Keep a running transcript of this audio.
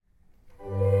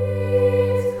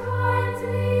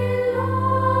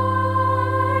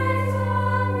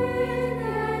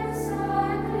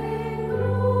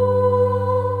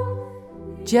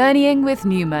Journeying with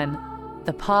Newman,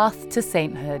 The Path to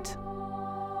Sainthood.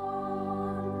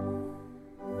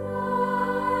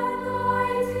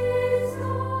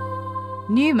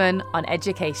 Newman on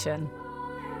education.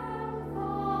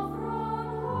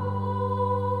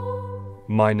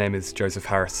 My name is Joseph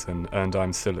Harrison and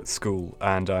I'm still at school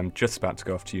and I'm just about to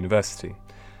go off to university.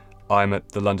 I'm at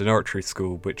the London Oratory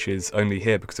School, which is only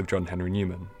here because of John Henry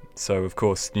Newman. So of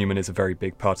course Newman is a very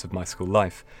big part of my school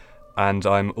life. And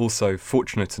I'm also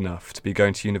fortunate enough to be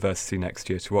going to university next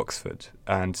year to Oxford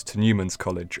and to Newman's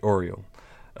College, Oriel.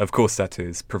 Of course that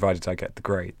is, provided I get the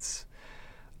grades.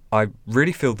 I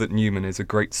really feel that Newman is a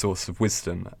great source of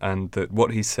wisdom and that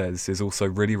what he says is also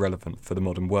really relevant for the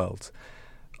modern world.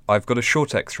 I've got a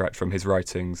short extract from his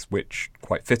writings which,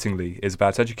 quite fittingly, is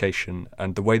about education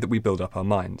and the way that we build up our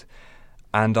mind.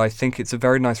 And I think it's a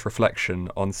very nice reflection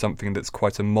on something that's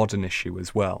quite a modern issue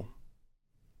as well.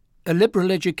 A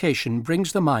liberal education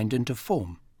brings the mind into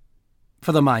form,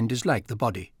 for the mind is like the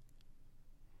body.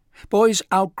 Boys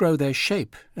outgrow their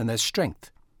shape and their strength.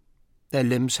 Their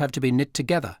limbs have to be knit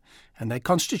together, and their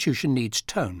constitution needs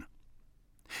tone.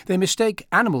 They mistake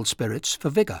animal spirits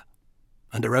for vigour,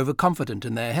 and are overconfident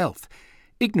in their health,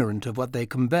 ignorant of what they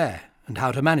can bear and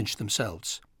how to manage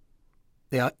themselves.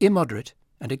 They are immoderate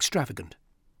and extravagant.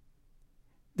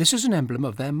 This is an emblem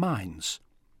of their minds.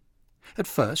 At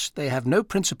first, they have no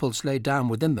principles laid down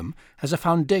within them as a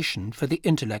foundation for the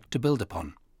intellect to build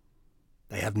upon.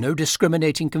 They have no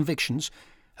discriminating convictions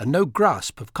and no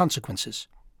grasp of consequences.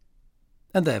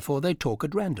 And therefore they talk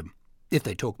at random, if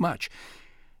they talk much,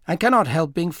 and cannot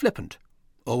help being flippant,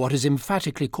 or what is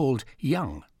emphatically called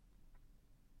young.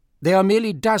 They are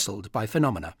merely dazzled by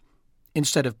phenomena,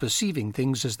 instead of perceiving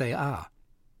things as they are.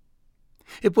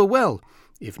 It were well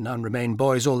if none remain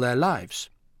boys all their lives.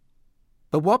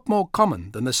 But what more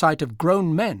common than the sight of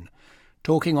grown men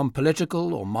talking on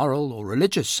political or moral or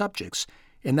religious subjects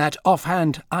in that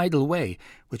offhand idle way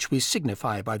which we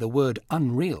signify by the word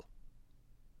unreal?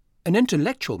 An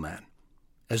intellectual man,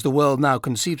 as the world now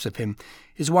conceives of him,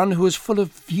 is one who is full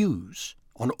of views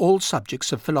on all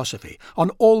subjects of philosophy,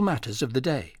 on all matters of the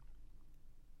day.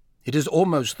 It is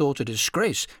almost thought a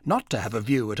disgrace not to have a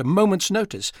view at a moment's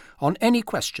notice on any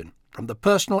question, from the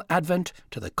personal advent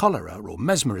to the cholera or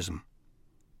mesmerism.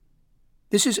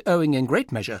 This is owing in great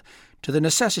measure to the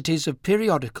necessities of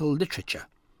periodical literature,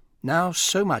 now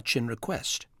so much in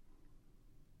request.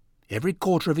 Every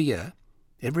quarter of a year,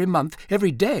 every month,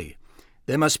 every day,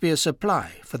 there must be a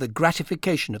supply for the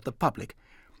gratification of the public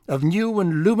of new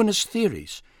and luminous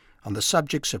theories on the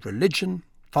subjects of religion,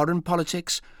 foreign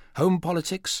politics, home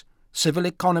politics, civil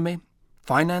economy,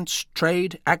 finance,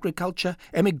 trade, agriculture,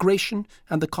 emigration,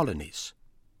 and the colonies.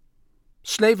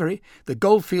 Slavery, the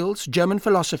goldfields, German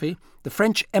philosophy, the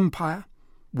French Empire,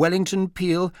 Wellington,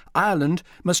 Peel, Ireland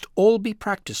must all be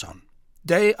practised on,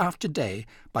 day after day,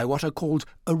 by what are called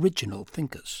original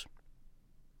thinkers.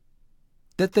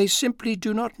 That they simply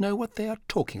do not know what they are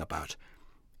talking about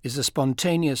is the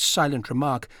spontaneous silent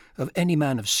remark of any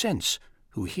man of sense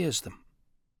who hears them.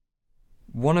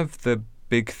 One of the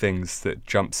big things that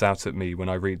jumps out at me when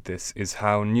I read this is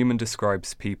how Newman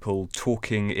describes people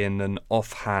talking in an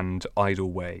offhand,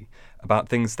 idle way about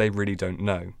things they really don't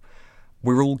know.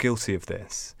 We're all guilty of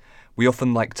this. We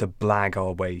often like to blag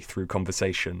our way through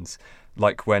conversations,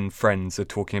 like when friends are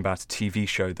talking about a TV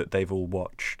show that they've all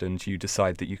watched and you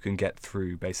decide that you can get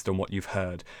through based on what you've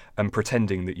heard and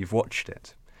pretending that you've watched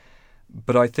it.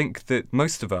 But I think that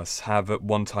most of us have at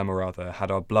one time or other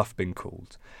had our bluff been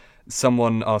called.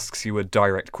 Someone asks you a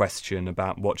direct question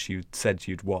about what you said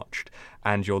you'd watched,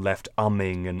 and you're left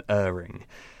umming and erring.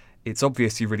 It's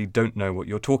obvious you really don't know what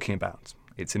you're talking about.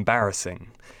 It's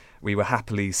embarrassing. We were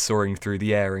happily soaring through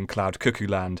the air in cloud cuckoo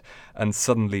land, and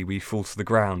suddenly we fall to the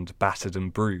ground, battered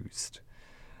and bruised.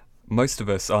 Most of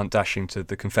us aren't dashing to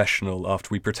the confessional after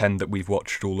we pretend that we've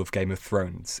watched all of Game of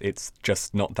Thrones. It's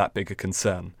just not that big a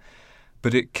concern.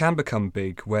 But it can become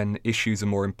big when issues are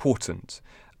more important,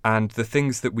 and the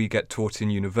things that we get taught in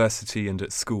university and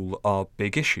at school are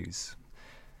big issues.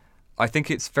 I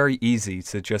think it's very easy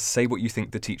to just say what you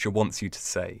think the teacher wants you to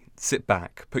say, sit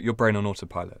back, put your brain on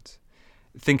autopilot.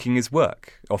 Thinking is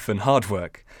work, often hard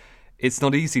work. It's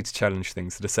not easy to challenge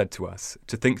things that are said to us,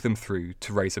 to think them through,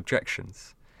 to raise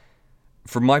objections.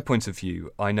 From my point of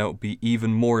view, I know it'll be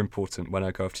even more important when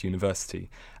I go off to university,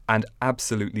 and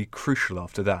absolutely crucial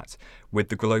after that, with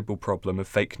the global problem of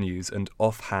fake news and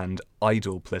offhand,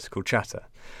 idle political chatter.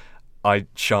 I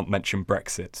shan't mention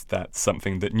Brexit, that's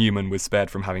something that Newman was spared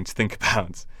from having to think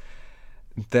about.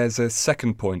 There's a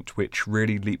second point which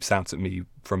really leaps out at me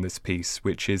from this piece,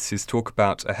 which is his talk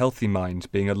about a healthy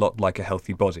mind being a lot like a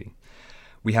healthy body.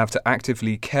 We have to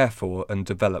actively care for and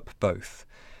develop both.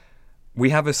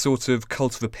 We have a sort of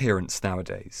cult of appearance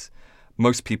nowadays.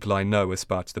 Most people I know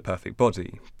aspire to the perfect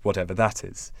body, whatever that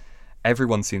is.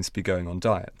 Everyone seems to be going on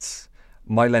diets.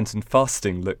 My Lenten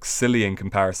fasting looks silly in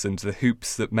comparison to the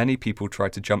hoops that many people try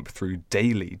to jump through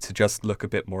daily to just look a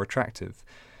bit more attractive.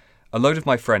 A load of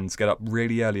my friends get up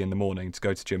really early in the morning to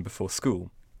go to gym before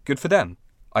school. Good for them.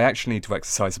 I actually need to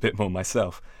exercise a bit more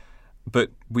myself.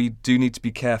 But we do need to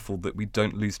be careful that we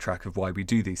don't lose track of why we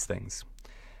do these things.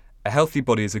 A healthy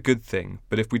body is a good thing,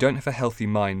 but if we don't have a healthy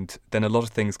mind, then a lot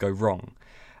of things go wrong.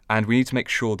 And we need to make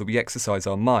sure that we exercise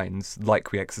our minds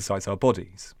like we exercise our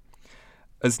bodies.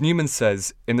 As Newman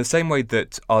says, in the same way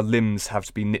that our limbs have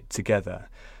to be knit together,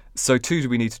 so too do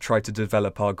we need to try to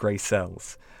develop our grey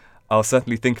cells. I'll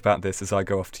certainly think about this as I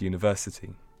go off to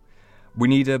university. We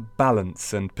need a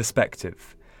balance and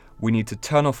perspective. We need to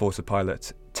turn off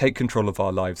autopilot, take control of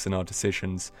our lives and our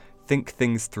decisions, think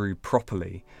things through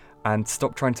properly, and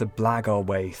stop trying to blag our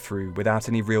way through without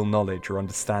any real knowledge or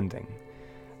understanding.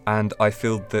 And I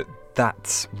feel that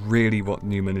that's really what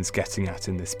Newman is getting at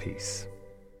in this piece.